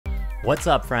What's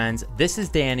up, friends? This is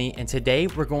Danny, and today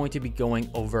we're going to be going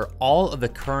over all of the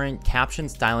current caption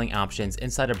styling options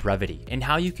inside of Brevidy and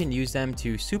how you can use them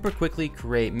to super quickly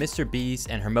create Mr.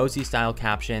 Beast and Hormozi-style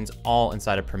captions all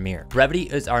inside of Premiere.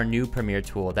 Brevidy is our new Premiere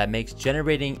tool that makes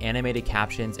generating animated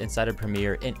captions inside of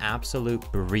Premiere an absolute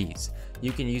breeze.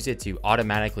 You can use it to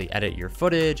automatically edit your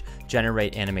footage,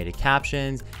 generate animated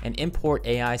captions, and import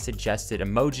AI suggested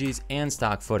emojis and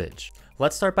stock footage.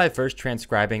 Let's start by first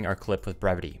transcribing our clip with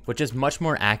Brevidy, which is much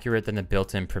more accurate than the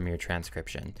built-in Premiere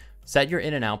transcription. Set your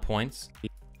in and out points,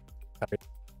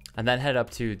 and then head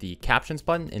up to the Captions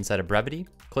button inside of Brevidy,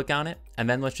 click on it, and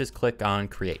then let's just click on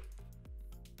Create.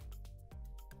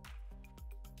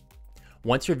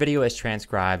 Once your video is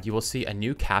transcribed, you will see a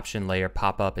new caption layer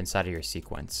pop up inside of your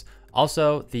sequence.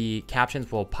 Also, the captions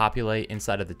will populate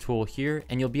inside of the tool here,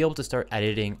 and you'll be able to start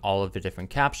editing all of the different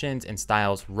captions and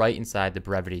styles right inside the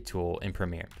Brevidy tool in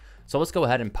Premiere. So let's go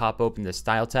ahead and pop open the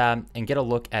Style tab and get a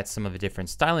look at some of the different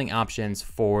styling options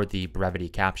for the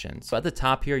Brevidy captions. So at the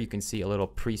top here, you can see a little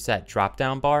preset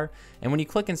drop-down bar, and when you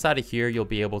click inside of here, you'll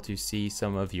be able to see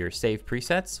some of your saved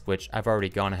presets, which I've already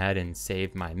gone ahead and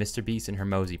saved my Mr. Beast and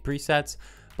Hormozi presets.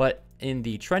 But in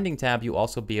the trending tab, you'll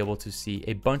also be able to see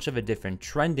a bunch of different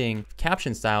trending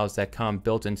caption styles that come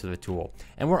built into the tool.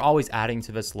 And we're always adding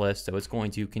to this list, so it's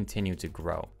going to continue to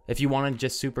grow. If you want to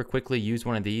just super quickly use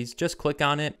one of these, just click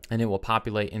on it and it will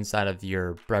populate inside of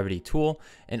your Brevidy tool,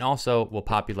 and also will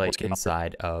populate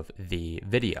inside of the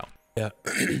video. Yeah,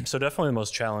 so definitely the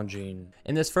most challenging.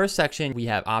 In this first section, we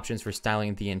have options for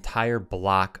styling the entire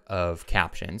block of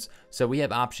captions. So we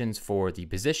have options for the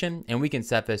position, and we can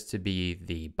set this to be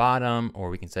the bottom, or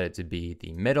we can set it to be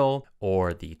the middle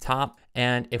or the top.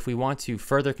 And if we want to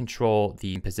further control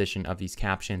the position of these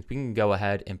captions, we can go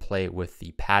ahead and play with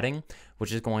the padding,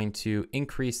 which is going to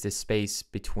increase the space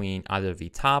between either the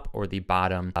top or the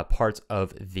bottom parts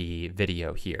of the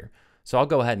video here. So I'll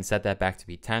go ahead and set that back to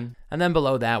be 10. And then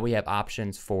below that, we have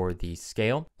options for the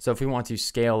scale. So if we want to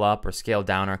scale up or scale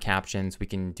down our captions, we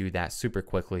can do that super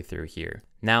quickly through here.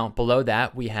 Now, below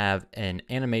that, we have an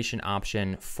animation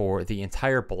option for the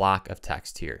entire block of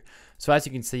text here. So as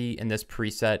you can see in this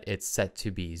preset, it's set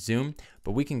to be zoom,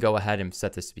 but we can go ahead and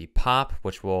set this to be pop,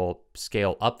 which will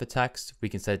scale up the text. We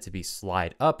can set it to be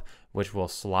slide up, which will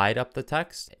slide up the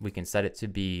text. We can set it to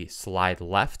be slide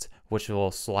left, which will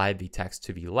slide the text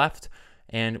to the left.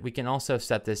 And we can also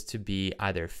set this to be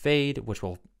either fade, which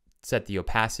will set the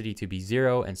opacity to be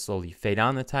 0 and slowly fade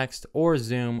on the text, or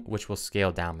zoom, which will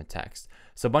scale down the text.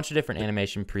 So a bunch of different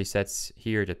animation presets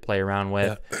here to play around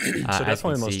with. Yeah. So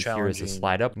definitely the most challenging. Here is the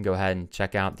slide up. You can go ahead and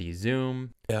check out the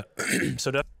zoom. Yeah.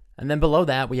 And then below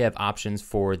that, we have options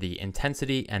for the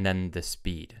intensity and then the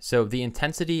speed. So the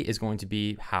intensity is going to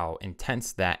be how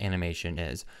intense that animation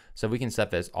is. So we can set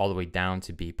this all the way down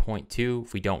to be 0.2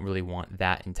 if we don't really want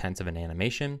that intense of an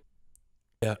animation.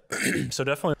 Yeah. So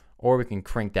definitely. Or we can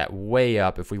crank that way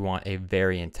up if we want a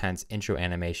very intense intro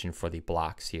animation for the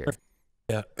blocks here.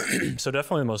 Yeah. So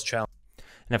definitely the most challenging.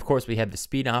 And of course, we have the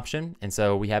speed option. And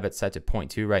so we have it set to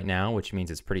 0.2 right now, which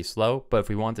means it's pretty slow. But if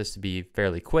we want this to be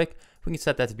fairly quick, we can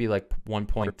set that to be like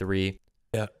 1.3.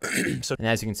 Yeah. And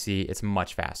as you can see, it's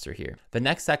much faster here. The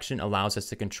next section allows us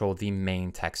to control the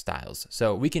main text styles.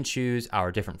 So we can choose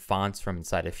our different fonts from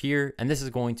inside of here. And this is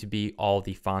going to be all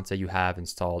the fonts that you have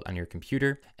installed on your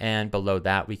computer. And below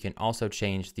that, we can also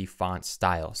change the font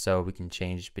style. So we can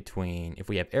change between, if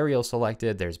we have Arial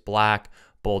selected, there's black,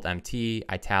 bold MT,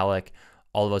 italic,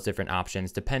 all of those different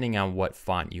options depending on what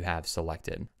font you have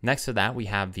selected. Next to that, we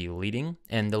have the leading,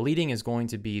 and the leading is going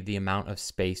to be the amount of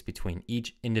space between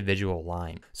each individual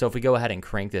line. So if we go ahead and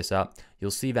crank this up,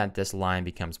 you'll see that this line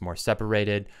becomes more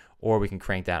separated, or we can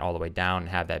crank that all the way down and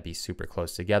have that be super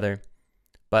close together.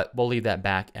 But we'll leave that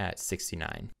back at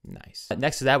 69. Nice.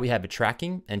 Next to that, we have a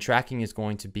tracking, and tracking is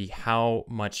going to be how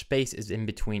much space is in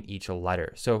between each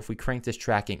letter. So if we crank this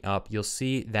tracking up, you'll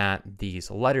see that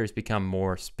these letters become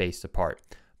more spaced apart.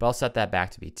 But I'll set that back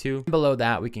to be 2. Below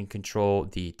that, we can control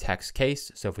the text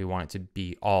case. So if we want it to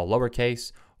be all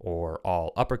lowercase or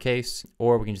all uppercase,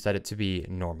 or we can set it to be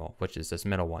normal, which is this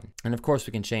middle one. And of course,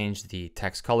 we can change the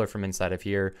text color from inside of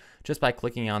here. Just by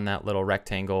clicking on that little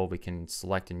rectangle, we can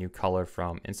select a new color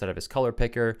from inside of this color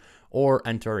picker, or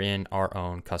enter in our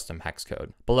own custom hex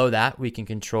code. Below that, we can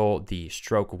control the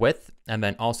stroke width, and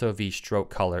then also the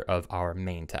stroke color of our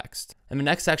main text. In the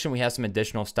next section, we have some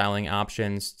additional styling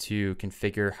options to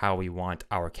configure how we want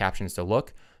our captions to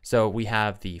look. So we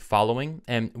have the following,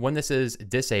 and when this is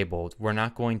disabled, we're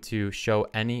not going to show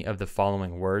any of the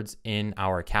following words in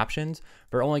our captions.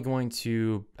 They're only going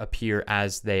to appear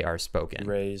as they are spoken.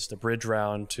 Raise the bridge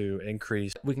round to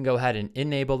increase. We can go ahead and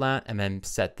enable that and then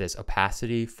set this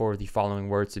opacity for the following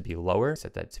words to be lower.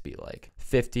 Set that to be like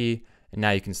 50. And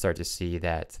now you can start to see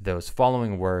that those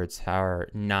following words are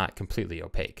not completely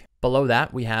opaque. Below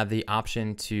that, we have the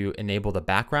option to enable the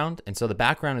background. And so the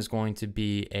background is going to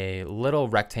be a little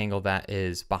rectangle that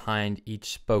is behind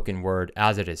each spoken word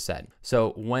as it is said.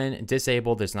 So when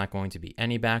disabled, there's not going to be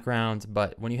any background,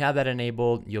 but when you have that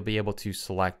enabled, you'll be able to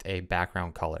select a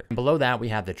background color. And below that, we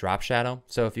have the drop shadow.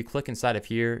 So if you click inside of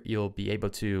here, you'll be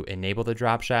able to enable the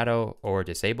drop shadow or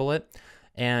disable it.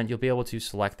 And you'll be able to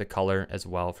select the color as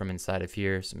well from inside of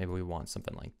here. So maybe we want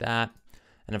something like that.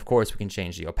 And of course, we can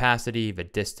change the opacity, the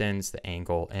distance, the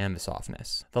angle, and the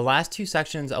softness. The last two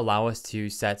sections allow us to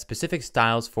set specific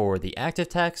styles for the active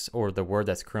text or the word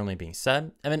that's currently being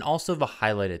said, and then also the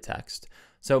highlighted text.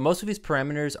 So most of these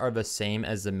parameters are the same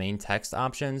as the main text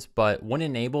options, but when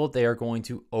enabled, they are going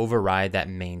to override that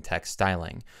main text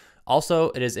styling.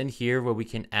 Also, it is in here where we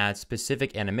can add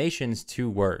specific animations to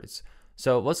words.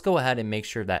 So let's go ahead and make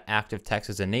sure that active text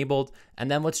is enabled,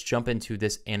 and then let's jump into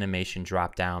this animation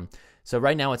dropdown. So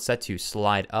right now it's set to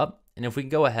slide up, and if we can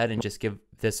go ahead and just give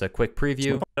this a quick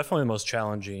preview. Definitely the most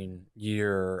challenging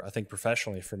year, I think,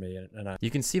 professionally for me.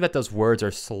 You can see that those words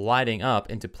are sliding up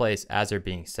into place as they're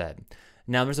being said.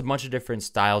 Now there's a bunch of different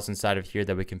styles inside of here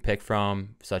that we can pick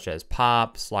from, such as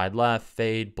pop, slide left,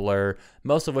 fade, blur,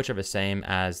 most of which are the same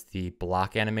as the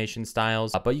block animation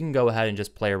styles, but you can go ahead and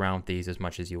just play around with these as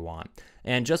much as you want.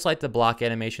 And just like the block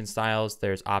animation styles,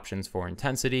 there's options for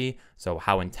intensity, so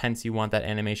how intense you want that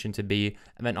animation to be,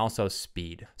 and then also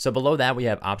speed. So below that, we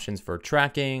have options for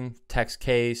tracking, text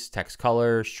case, text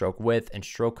color, stroke width, and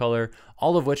stroke color,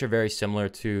 all of which are very similar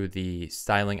to the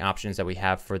styling options that we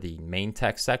have for the main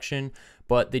text section.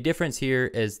 But the difference here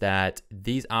is that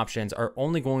these options are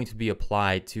only going to be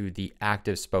applied to the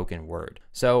active spoken word.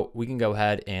 So we can go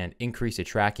ahead and increase the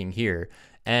tracking here.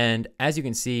 And as you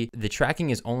can see, the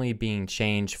tracking is only being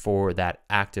changed for that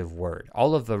active word.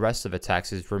 All of the rest of the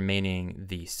text is remaining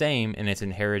the same, and it's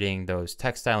inheriting those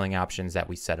text styling options that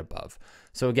we set above.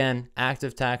 So again,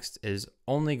 active text is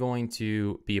only going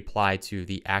to be applied to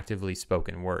the actively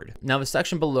spoken word. Now the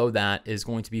section below that is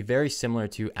going to be very similar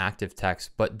to active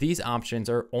text, but these options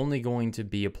are only going to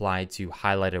be applied to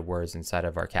highlighted words inside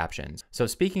of our captions. So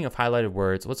speaking of highlighted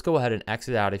words, let's go ahead and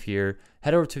exit out of here,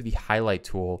 head over to the highlight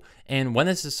tool, and when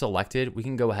this is selected, we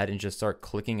can go ahead and just start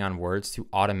clicking on words to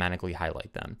automatically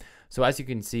highlight them. So as you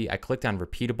can see, I clicked on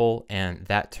repeatable and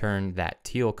that turned that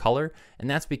teal color. And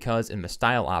that's because in the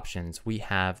style options, we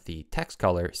have the text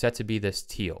color set to be this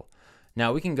teal.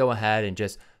 Now we can go ahead and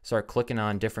just start clicking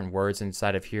on different words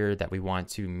inside of here that we want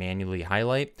to manually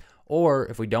highlight. Or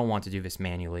if we don't want to do this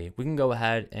manually, we can go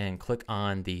ahead and click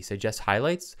on the suggest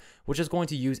highlights, which is going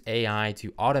to use AI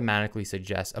to automatically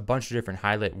suggest a bunch of different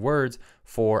highlight words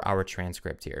for our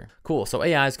transcript here. Cool, so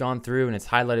AI has gone through and it's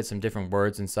highlighted some different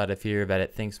words inside of here that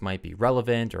it thinks might be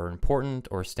relevant or important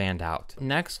or stand out.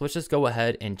 Next, let's just go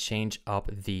ahead and change up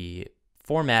the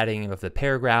formatting of the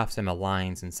paragraphs and the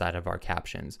lines inside of our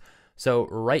captions. So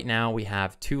right now we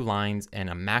have 2 lines and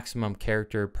a maximum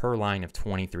character per line of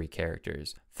 23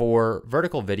 characters. For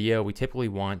vertical video, we typically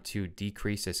want to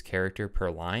decrease this character per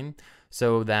line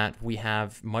so that we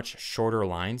have much shorter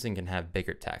lines and can have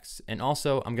bigger text. And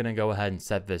also, I'm gonna go ahead and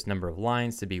set this number of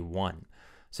lines to be 1.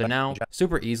 So now,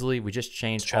 super easily, we just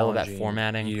changed all of that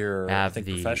formatting. Have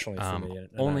the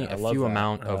only a few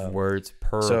amount of words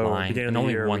per line and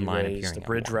only one line appearing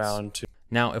at once.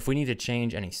 Now, if we need to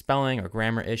change any spelling or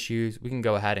grammar issues, we can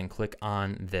go ahead and click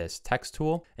on this text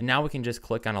tool. And now we can just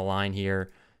click on a line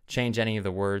here, change any of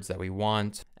the words that we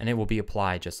want, and it will be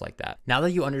applied just like that. Now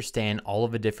that you understand all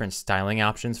of the different styling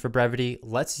options for Brevidy,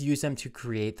 let's use them to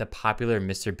create the popular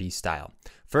Mr. Beast style.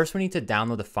 First, we need to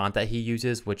download the font that he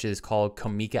uses, which is called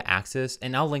Comica Axis,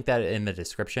 and I'll link that in the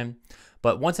description.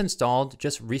 But once installed,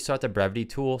 just restart the Brevidy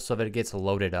tool so that it gets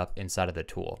loaded up inside of the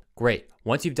tool. Great.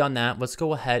 Once you've done that, let's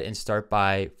go ahead and start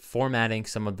by formatting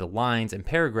some of the lines and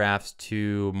paragraphs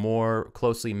to more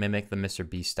closely mimic the Mr.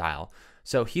 Beast style.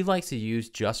 So he likes to use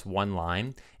just 1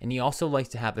 line, and he also likes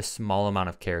to have a small amount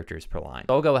of characters per line.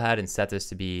 So I'll go ahead and set this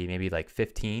to be maybe like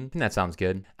 15. I think that sounds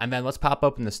good. And then let's pop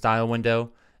open the style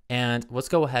window, and let's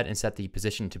go ahead and set the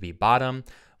position to be bottom.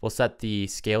 We'll set the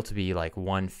scale to be like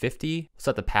 150. We'll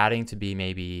set the padding to be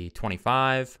maybe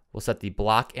 25. We'll set the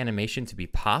block animation to be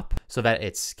pop so that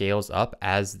it scales up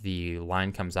as the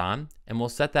line comes on. And we'll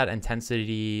set that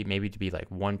intensity maybe to be like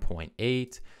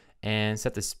 1.8. and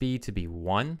set the speed to be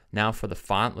 1. Now for the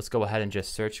font, let's go ahead and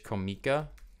just search Comica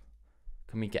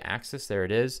Axis. There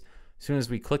it is. As soon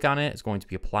as we click on it, it's going to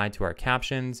be applied to our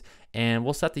captions, and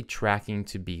we'll set the tracking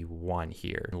to be 1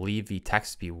 here. Leave the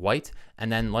text to be white,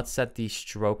 and then let's set the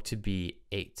stroke to be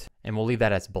 8, and we'll leave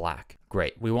that as black.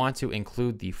 Great. We want to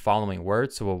include the following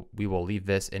words, so we will leave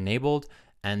this enabled,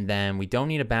 and then we don't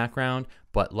need a background,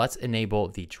 but let's enable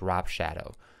the drop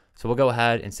shadow. So we'll go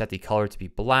ahead and set the color to be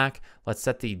black. Let's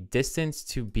set the distance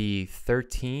to be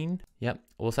 13. Yep.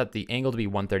 We'll set the angle to be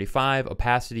 135,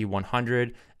 opacity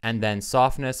 100, and then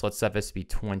softness, let's set this to be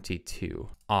 22.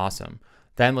 Awesome.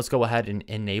 Then let's go ahead and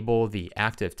enable the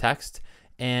active text.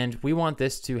 And we want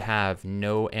this to have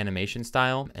no animation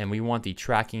style. And we want the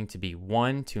tracking to be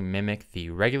 1 to mimic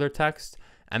the regular text.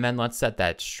 And then let's set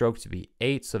that stroke to be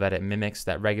 8 so that it mimics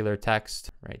that regular text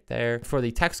right there. For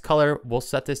the text color, we'll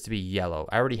set this to be yellow.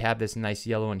 I already have this nice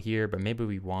yellow in here, but maybe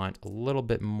we want a little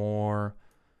bit more.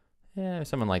 Yeah,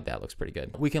 something like that looks pretty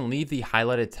good. We can leave the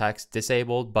highlighted text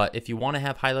disabled, but if you want to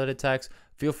have highlighted text,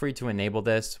 feel free to enable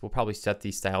this. We'll probably set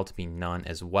the style to be none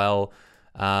as well.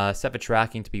 Set the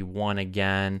tracking to be 1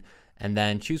 again. And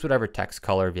then choose whatever text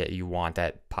color that you want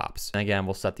that pops. And again,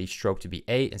 we'll set the stroke to be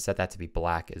 8 and set that to be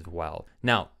black as well.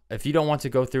 Now, if you don't want to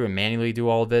go through and manually do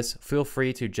all of this, feel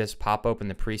free to just pop open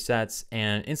the presets.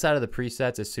 And inside of the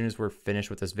presets, as soon as we're finished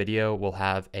with this video, we'll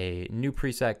have a new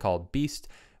preset called Beast,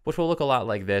 which will look a lot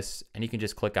like this. And you can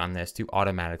just click on this to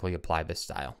automatically apply this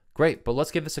style. Great, but let's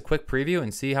give this a quick preview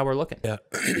and see how we're looking. Yeah,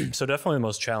 so definitely the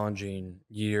most challenging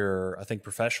year, I think,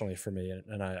 professionally for me.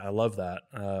 And I love that.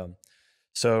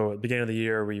 So at the beginning of the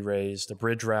year, we raised a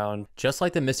bridge round. Just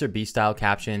like the Mr. Beast style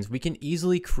captions, we can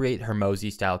easily create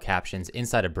Hormozi style captions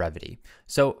inside of Brevidy.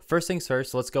 So first things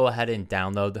first, let's go ahead and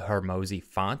download the Hormozi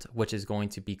font, which is going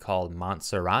to be called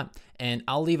Montserrat. And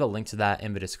I'll leave a link to that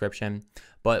in the description.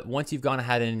 But once you've gone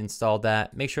ahead and installed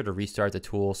that, make sure to restart the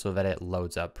tool so that it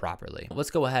loads up properly. Let's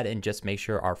go ahead and just make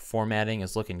sure our formatting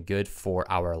is looking good for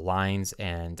our lines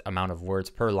and amount of words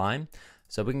per line.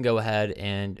 So we can go ahead,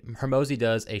 and Hormozi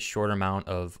does a short amount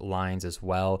of lines as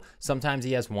well. Sometimes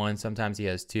he has 1, sometimes he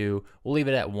has 2. We'll leave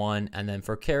it at 1. And then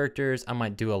for characters, I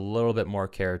might do a little bit more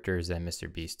characters than Mr.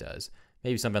 Beast does.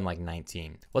 Maybe something like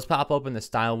 19. Let's pop open the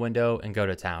style window and go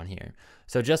to town here.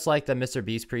 So just like the Mr.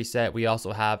 Beast preset, we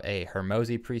also have a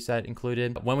Hormozi preset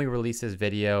included. When we release this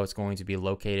video, it's going to be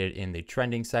located in the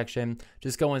trending section.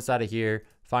 Just go inside of here,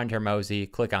 find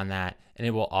Hormozi, click on that, and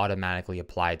it will automatically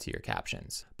apply to your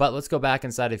captions. But let's go back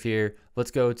inside of here.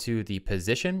 Let's go to the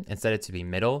position and set it to be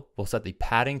middle. We'll set the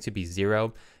padding to be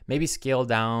 0. Maybe scale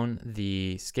down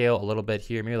the scale a little bit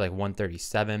here, maybe like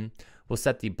 137. We'll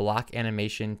set the block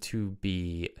animation to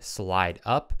be slide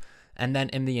up. And then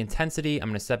in the intensity, I'm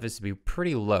going to set this to be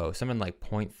pretty low, something like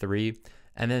 0.3.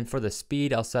 And then for the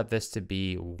speed, I'll set this to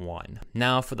be 1.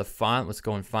 Now for the font, let's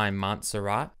go and find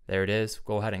Montserrat. There it is.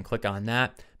 Go ahead and click on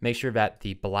that. Make sure that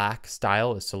the black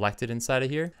style is selected inside of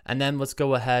here. And then let's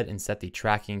go ahead and set the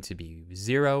tracking to be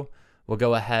 0. We'll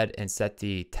go ahead and set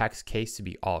the text case to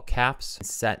be all caps.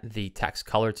 Set the text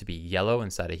color to be yellow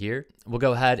inside of here. We'll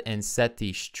go ahead and set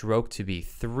the stroke to be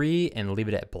 3 and leave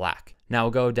it at black. Now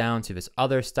we'll go down to this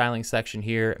other styling section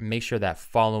here. Make sure that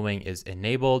following is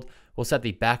enabled. We'll set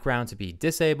the background to be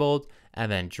disabled,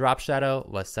 and then drop shadow,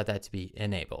 let's set that to be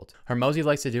enabled. Hormozi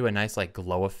likes to do a nice like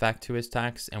glow effect to his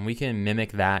text, and we can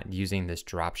mimic that using this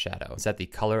drop shadow. Set the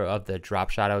color of the drop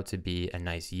shadow to be a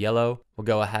nice yellow. We'll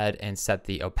go ahead and set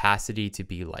the opacity to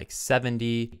be like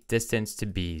 70, distance to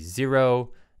be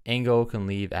 0, angle can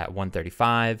leave at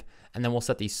 135, and then we'll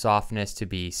set the softness to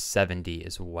be 70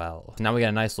 as well. So now we got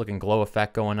a nice looking glow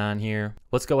effect going on here.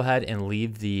 Let's go ahead and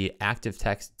leave the active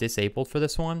text disabled for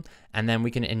this one, and then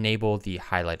we can enable the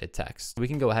highlighted text. We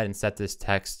can go ahead and set this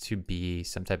text to be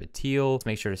some type of teal.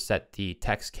 Make sure to set the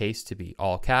text case to be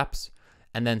all caps,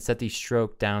 and then set the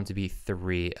stroke down to be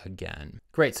 3 again.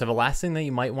 Great, so the last thing that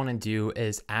you might want to do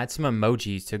is add some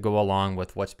emojis to go along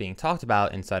with what's being talked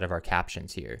about inside of our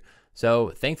captions here. So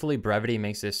thankfully Brevidy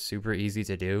makes this super easy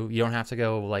to do. You don't have to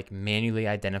go like manually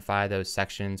identify those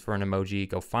sections for an emoji,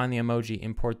 go find the emoji,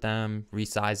 import them,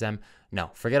 resize them.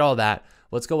 No, forget all that.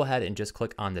 Let's go ahead and just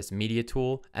click on this media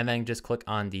tool and then just click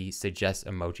on the suggest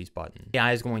emojis button.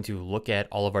 AI is going to look at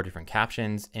all of our different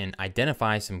captions and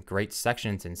identify some great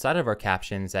sections inside of our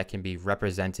captions that can be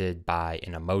represented by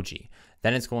an emoji.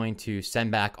 Then it's going to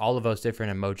send back all of those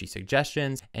different emoji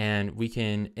suggestions, and we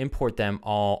can import them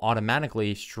all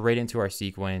automatically straight into our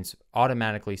sequence,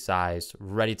 automatically sized,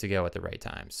 ready to go at the right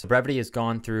times. Brevidy has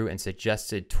gone through and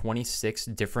suggested 26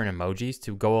 different emojis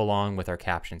to go along with our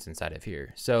captions inside of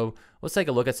here. So let's take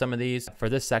a look at some of these. For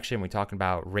this section, we're talking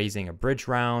about raising a bridge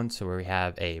round. So we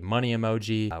have a money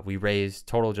emoji. We raised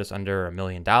total just under $1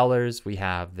 million. We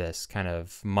have this kind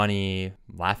of money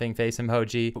laughing face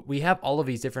emoji. We have all of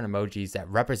these different emojis that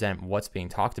represent what's being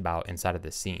talked about inside of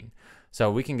this scene.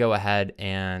 So we can go ahead,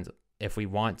 and if we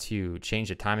want to change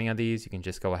the timing of these, you can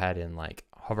just go ahead and like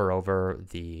hover over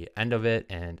the end of it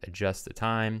and adjust the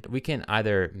time. We can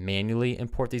either manually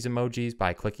import these emojis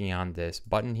by clicking on this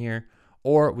button here,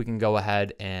 or we can go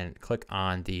ahead and click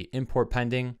on the import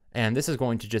pending. And this is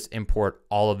going to just import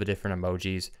all of the different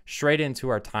emojis straight into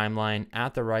our timeline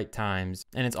at the right times.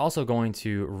 And it's also going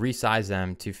to resize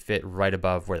them to fit right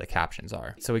above where the captions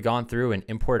are. So we've gone through and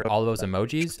imported all of those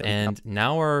emojis, and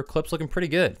now our clip's looking pretty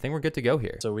good. I think we're good to go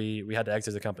here. So we had to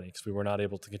exit the company because we were not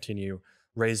able to continue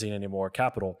raising any more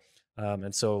capital.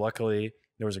 And so luckily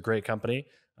there was a great company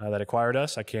that acquired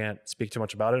us. I can't speak too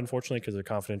much about it, unfortunately, because of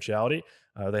confidentiality.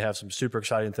 They have some super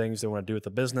exciting things they want to do with the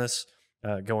business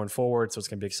going forward. So it's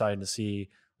going to be exciting to see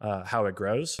how it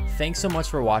grows. Thanks so much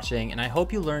for watching, and I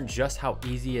hope you learned just how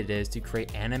easy it is to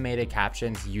create animated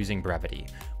captions using Brevidy.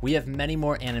 We have many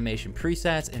more animation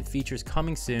presets and features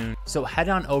coming soon, so head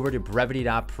on over to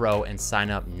brevity.pro and sign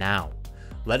up now.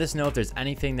 Let us know if there's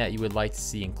anything that you would like to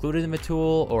see included in the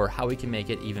tool or how we can make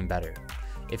it even better.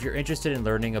 If you're interested in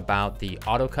learning about the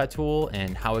AutoCut tool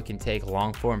and how it can take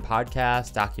long-form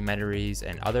podcasts, documentaries,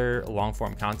 and other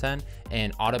long-form content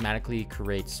and automatically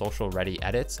create social-ready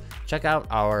edits, check out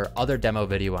our other demo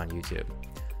video on YouTube.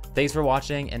 Thanks for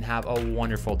watching and have a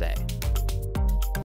wonderful day.